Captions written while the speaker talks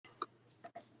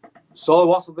So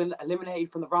whilst we've been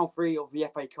eliminated from the round 3 of the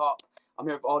FA Cup, I'm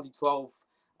here with RD12.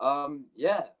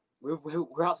 Yeah,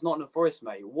 we're out to Nottingham Forest,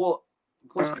 mate. What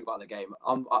do you think about the game?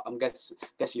 I'm guessing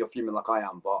you're fuming like I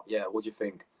am, but yeah, what do you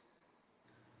think?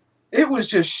 It was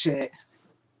just shit.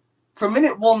 From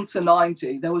minute 1 to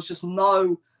 90, there was just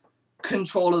no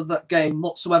control of that game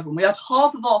whatsoever. And we had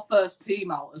half of our first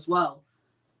team out as well.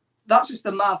 That's just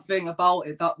the mad thing about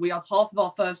it, that we had half of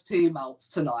our first team out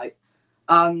tonight,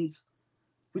 and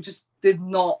we just did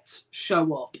not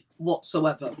show up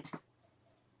whatsoever.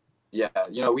 Yeah,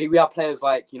 we have players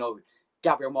like,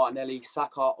 Gabriel Martinelli,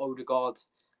 Saka, Odegaard,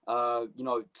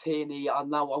 Tierney.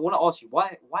 Now, I want to ask you,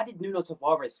 why did Nuno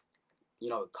Tavares,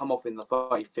 come off in the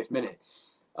 35th minute?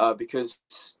 Because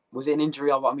was it an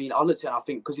injury? I mean, I looked at it and I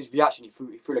think because his reaction, he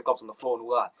threw the gloves on the floor and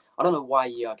all that. I don't know why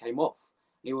he came off.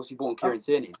 He obviously brought in Kieran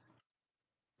Tierney.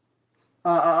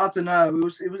 I don't know.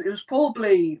 It was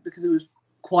probably because it was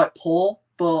quite poor,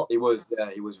 but he was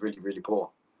really, really poor.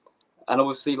 And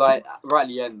obviously, like right at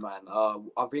the end, man,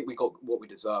 I think we got what we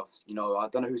deserved. I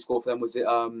don't know who scored for them. Was it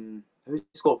who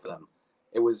scored for them?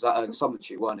 It was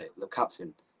Summertune, wasn't it? The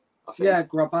captain, I think. Yeah,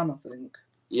 Graban, I think.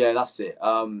 Yeah, that's it.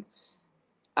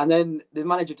 And then the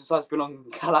manager decides to bring on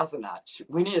Kolasinac.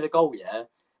 We needed a goal, yeah,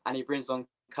 and he brings on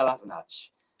Kolasinac.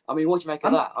 I mean, what do you make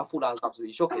of that? I thought that was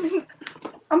absolutely shocking.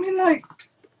 I mean, like,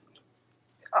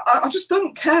 I just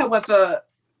don't care whether,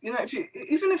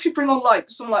 if you bring on like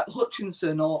someone like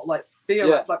Hutchinson or like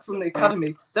Bieref, like from the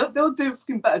academy, they'll do a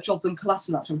fucking better job than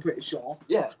Kolasinac, I'm pretty sure.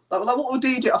 Yeah. Like what would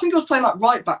he do? I think he was playing like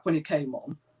right back when he came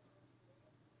on.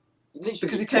 Literally,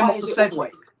 because he came off for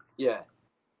Sedgwick. Yeah.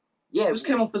 Yeah. He just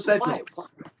came off for Sedgwick.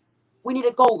 We need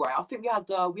a goal, right? I think we had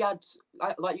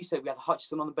like you said, we had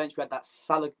Hutchinson on the bench. We had that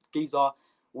Salah geezer.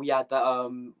 We had that I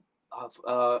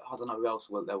don't know who else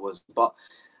there was, but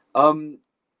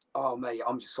oh mate,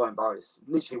 I'm just so embarrassed.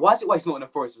 Literally, why is it always not in the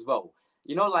Forest as well?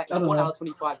 Like it's 1 out of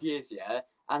 25 years, yeah,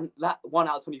 and that 1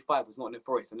 out of 25 was not in the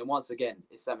Forest, and then once again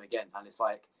it's them again, and it's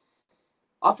like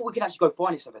I thought we could actually go far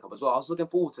in this FA Cup as well. I was looking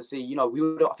forward to see, who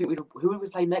would we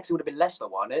play next? It would have been Leicester,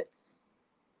 wasn't it?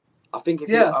 I think it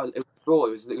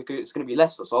was going to be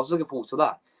Leicester, so I was looking forward to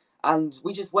that. And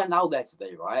we just went out there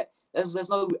today, right? There's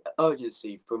no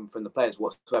urgency from the players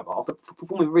whatsoever. After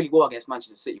performing really well against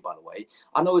Manchester City, by the way,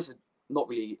 I know it's not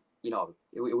really,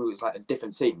 it was like a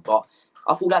different team, but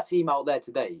I thought that team out there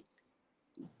today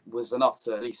was enough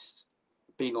to at least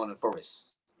beat Nottingham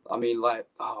Forest. I mean, like,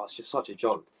 it's just such a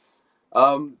joke.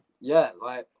 Yeah,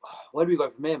 like, where do we go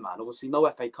from here, man? Obviously, no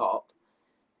FA Cup.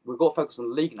 We've got to focus on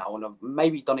the league now, and I've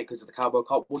maybe done it because of the Carabao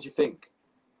Cup. What do you think?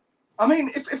 I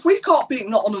mean, if we can't beat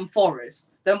Nottingham Forest,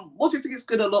 then what do you think it's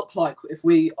going to look like if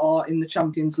we are in the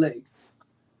Champions League?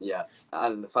 Yeah,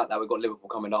 and the fact that we've got Liverpool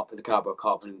coming up with the Carabao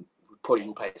Cup, and we probably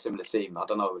will play a similar team. I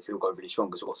don't know if we'll go really strong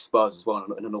because we've got Spurs as well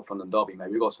in the North London derby,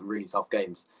 mate. We've got some really tough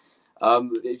games.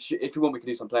 If you want, we can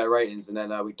do some player ratings, and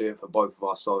then we do it for both of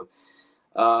us. So,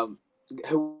 what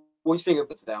do you think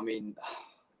of it today? I mean,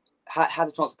 had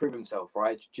a chance to prove himself,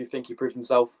 right? Do you think he proved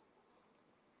himself?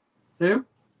 Who?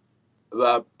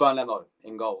 Bernardo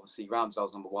in goal. See,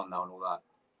 Ramsdale's number 1 now and all that.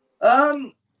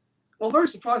 Well, very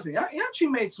surprising. He actually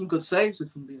made some good saves,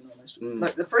 if I'm being honest.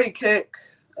 Like the free kick.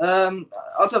 I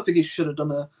don't think he should have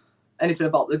done anything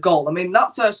about the goal. I mean,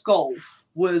 that first goal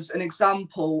was an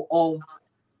example of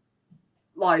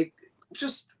like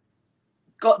just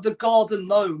got the Garden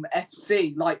Gnome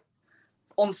FC like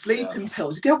on sleeping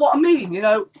pills. You get what I mean?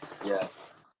 Yeah.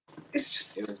 It's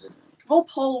just Rob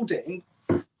Holding.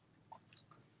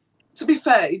 To be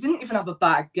fair, he didn't even have a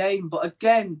bad game, but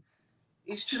again,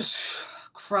 he's just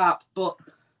crap. But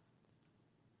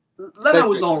Leno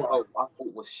was alright. I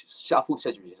thought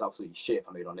Sedgwick was absolutely shit, if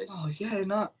I'm being honest. Oh yeah,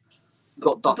 no.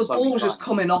 The ball was just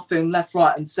coming off him left,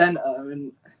 right, and centre,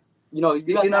 and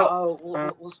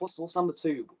what's number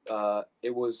 2?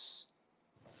 It was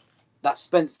that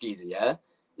Spence geezer, yeah.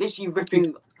 Literally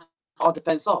ripping our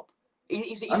defence up.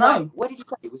 He's like, where did he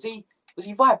play? Was he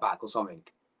right back or something?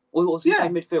 Or was he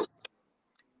playing midfield?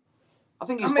 I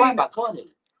think he was right back, wasn't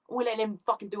he? We're letting him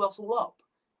fucking do us all up.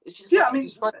 It's just I mean,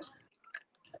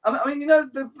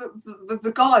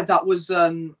 the guy that was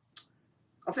I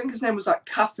think his name was like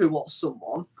Cafu or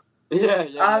someone. Yeah.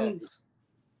 And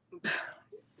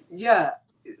yeah,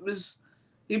 it was.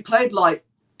 He played like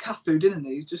Cafu, didn't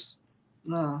he? Just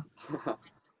no.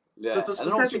 Yeah. But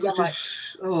Sedgwick was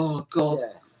just. Oh God.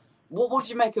 Yeah. What did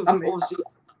you make of? Obviously,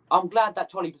 I'm glad that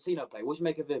Charlie Pacino played. What did you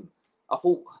make of him? I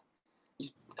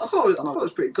thought it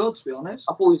was pretty good, to be honest.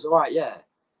 I thought he was alright. Yeah,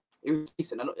 he was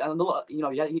decent, and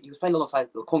he was playing alongside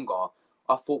the Conga.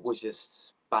 I thought was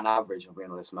just bad average, I'm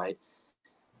being honest, mate.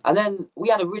 And then we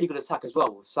had a really good attack as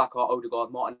well with Saka,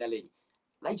 Odegaard, Martinelli.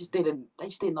 they just didn't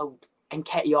know.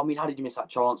 Nketiah, I mean, how did you miss that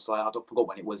chance? Like, I don't forgot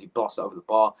when it was. He blasted over the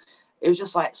bar. It was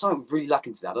just like something really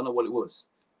lacking to that. I don't know what it was.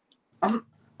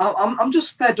 I'm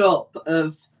just fed up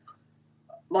of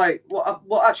like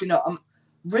what actually no. I'm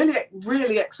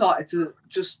really excited to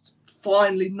just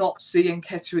finally not see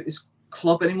Nketiah at this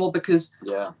club anymore because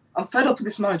I'm fed up with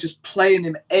this manager just playing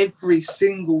him every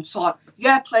single time.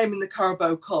 Yeah, play him in the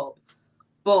Carabao Cup,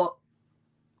 but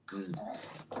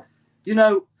you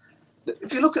know,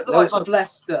 if you look at the likes of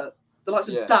Leicester, the likes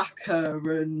of Daka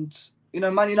and, you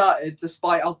know, Man United,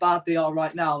 despite how bad they are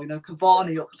right now, you know,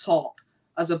 Cavani up top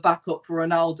as a backup for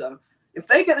Ronaldo. If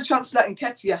they get the chances that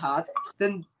Nketiah had,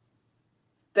 then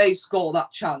they score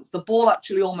that chance. The ball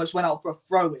actually almost went out for a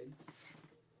throw-in.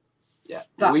 Yeah,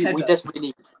 we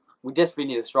desperately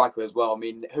need a striker as well. I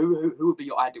mean, who would be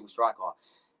your ideal striker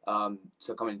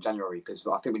to come in January? Because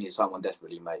I think we need someone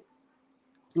desperately, mate.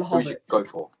 Who should you go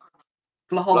for?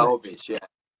 Vlahovic, yeah.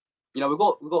 You know, we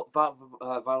got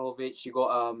Vlahovic. You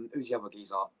got who's the other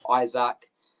geezer?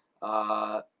 Isaac.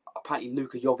 Apparently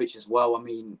Luka Jovic as well. I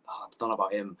mean, I don't know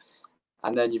about him.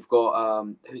 And then you've got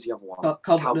who's the other one?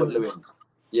 Calvert-Lewin.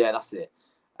 Yeah, that's it.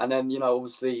 And then, you know,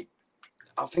 obviously,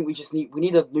 I think we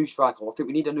need a new striker. I think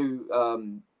we need a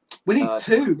new. We need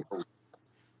two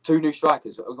new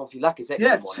strikers. Obviously, Lacazette.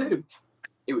 Yeah, two.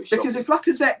 Because if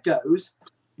Lacazette goes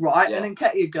right, and then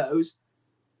Nketiah goes.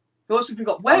 Who else have we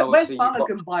got? Where's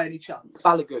Balogun by any chance?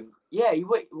 Balogun. Yeah,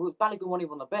 Balogun wasn't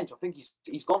even on the bench. I think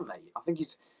he's gone, mate. I think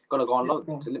he's gonna go on loan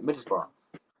to Middlesbrough.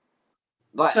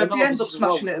 Like, so if he ends up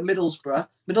smashing it at Middlesbrough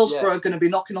are going to be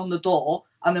knocking on the door,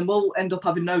 and then we'll end up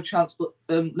having no choice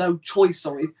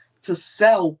to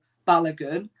sell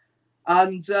Balogun,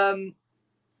 and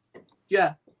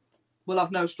we'll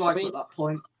have no striker at that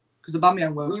point because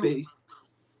Aubameyang won't be.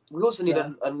 We also need a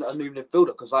new midfielder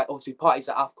because, like, obviously, Partey's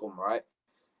at AFCON, right?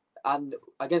 And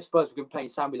against Spurs, we've been playing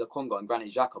Samuel Congo and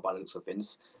Granit Xhaka by the looks of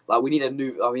things. Like, we need a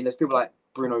new. I mean, there's people like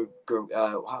Bruno. I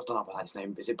don't know about his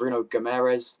name. Is it Bruno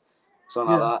Guimaraes?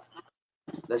 Something like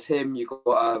that. There's him. You've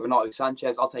got Renato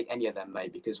Sanchez. I'll take any of them,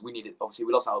 mate, because we needed. Obviously,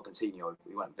 we lost out on Coutinho.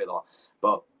 We went Villa,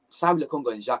 but Samuel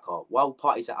Congo and Xhaka, while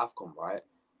Partey's at AFCON, right?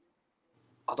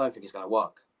 I don't think it's going to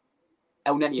work.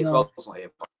 El Neni as well is not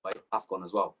here, by AFCON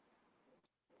as well.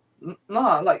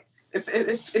 No, like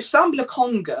if Samuel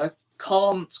Congo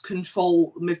can't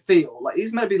control midfield, like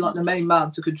he's maybe like the main man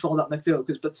to control that midfield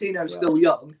because Patino's still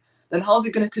young, then how's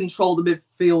he going to control the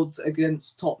midfield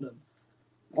against Tottenham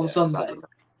on Sunday?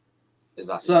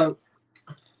 Exactly. So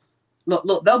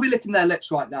look, they'll be licking their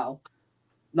lips right now.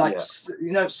 Like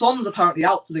you know, Son's apparently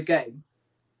out for the game,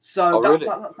 so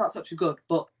that's actually good.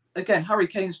 But again, Harry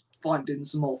Kane's finding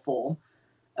some more form.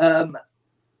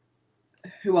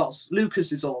 Who else?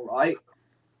 Lucas is all right.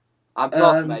 And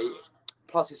plus, mate.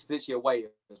 Plus, it's literally away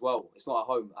as well. It's not at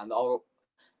home. And our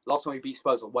last time we beat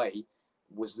Spurs away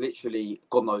was literally,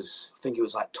 God knows, I think it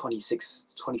was like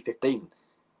 2015.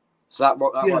 So that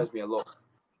worries me a lot.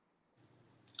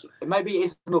 Maybe it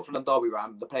is North London derby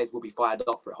round. The players will be fired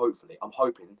up for it, hopefully. I'm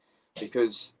hoping.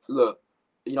 Because, look,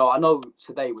 you know, I know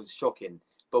today was shocking,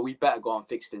 but we better go on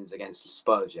fix things against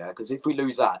Spurs, yeah? Because if we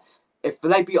lose that, if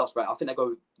they beat us, right, I think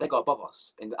they go above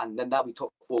us. And then that'll be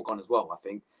top 4 gone as well, I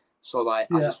think. So, like,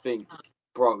 I just think...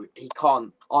 Bro, he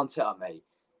can't. Arteta, mate.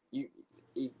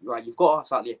 You've got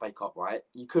us at the FA Cup, right?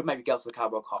 You could maybe get us to the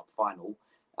Carabao Cup final.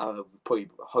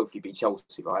 Hopefully beat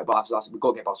Chelsea, right? But after that, we've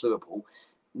got to get past Liverpool.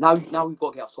 Now we've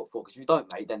got to get us top 4. Because if you don't,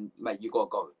 mate, then mate, you've got to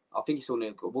go. I think he's still need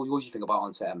a goal. What do you think about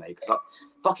Arteta, mate? Because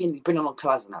fucking bring on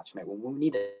Kolasinac, mate. We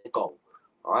need a goal,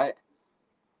 all right?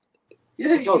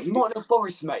 Yeah, Nottingham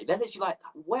Forest, mate. They're literally like,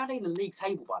 where are they in the league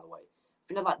table, by the way? I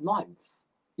think they're like 9th.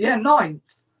 Yeah, 9th.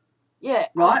 Yeah,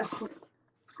 right.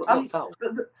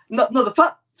 The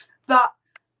fact that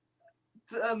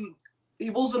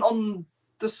he wasn't on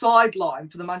the sideline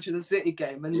for the Manchester City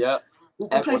game and we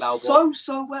played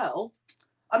so well,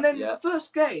 and then the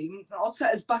first game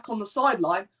Arteta's back on the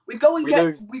sideline. We go and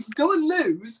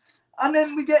lose, and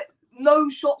then we get no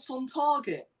shots on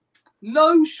target.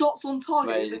 No shots on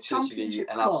target. Mate, it's a championship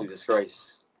an club. Absolute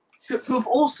disgrace. Who've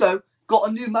also got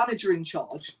a new manager in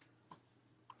charge.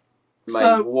 Mate,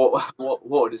 so,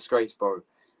 what a disgrace, bro.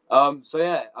 Thank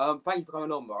you for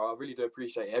coming on, bro. I really do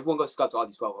appreciate it. Everyone got subscribed to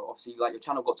RD12. Obviously, like, your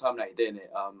channel got terminated, didn't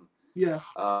it? You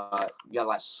had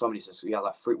like so many. You had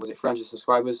like 300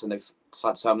 subscribers, and they've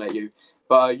decided to terminate you.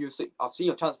 But I've seen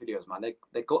your transfer videos, man.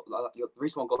 They got like, your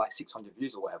recent one got like 600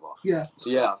 views or whatever. Yeah. So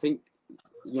yeah, I think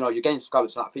you're getting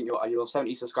subscribers. I think you're on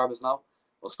 70 subscribers now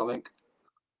or something.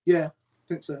 Yeah, I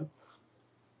think so.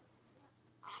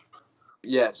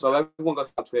 Yeah, so everyone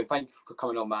goes up to him. Thank you for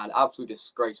coming on, man. Absolute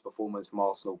disgrace performance from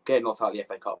Arsenal. Getting knocked out of the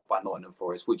FA Cup by Nottingham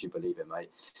Forest. Would you believe it,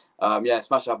 mate? Yeah,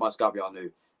 smash out my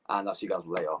Scabianu, and I'll see you guys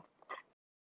later.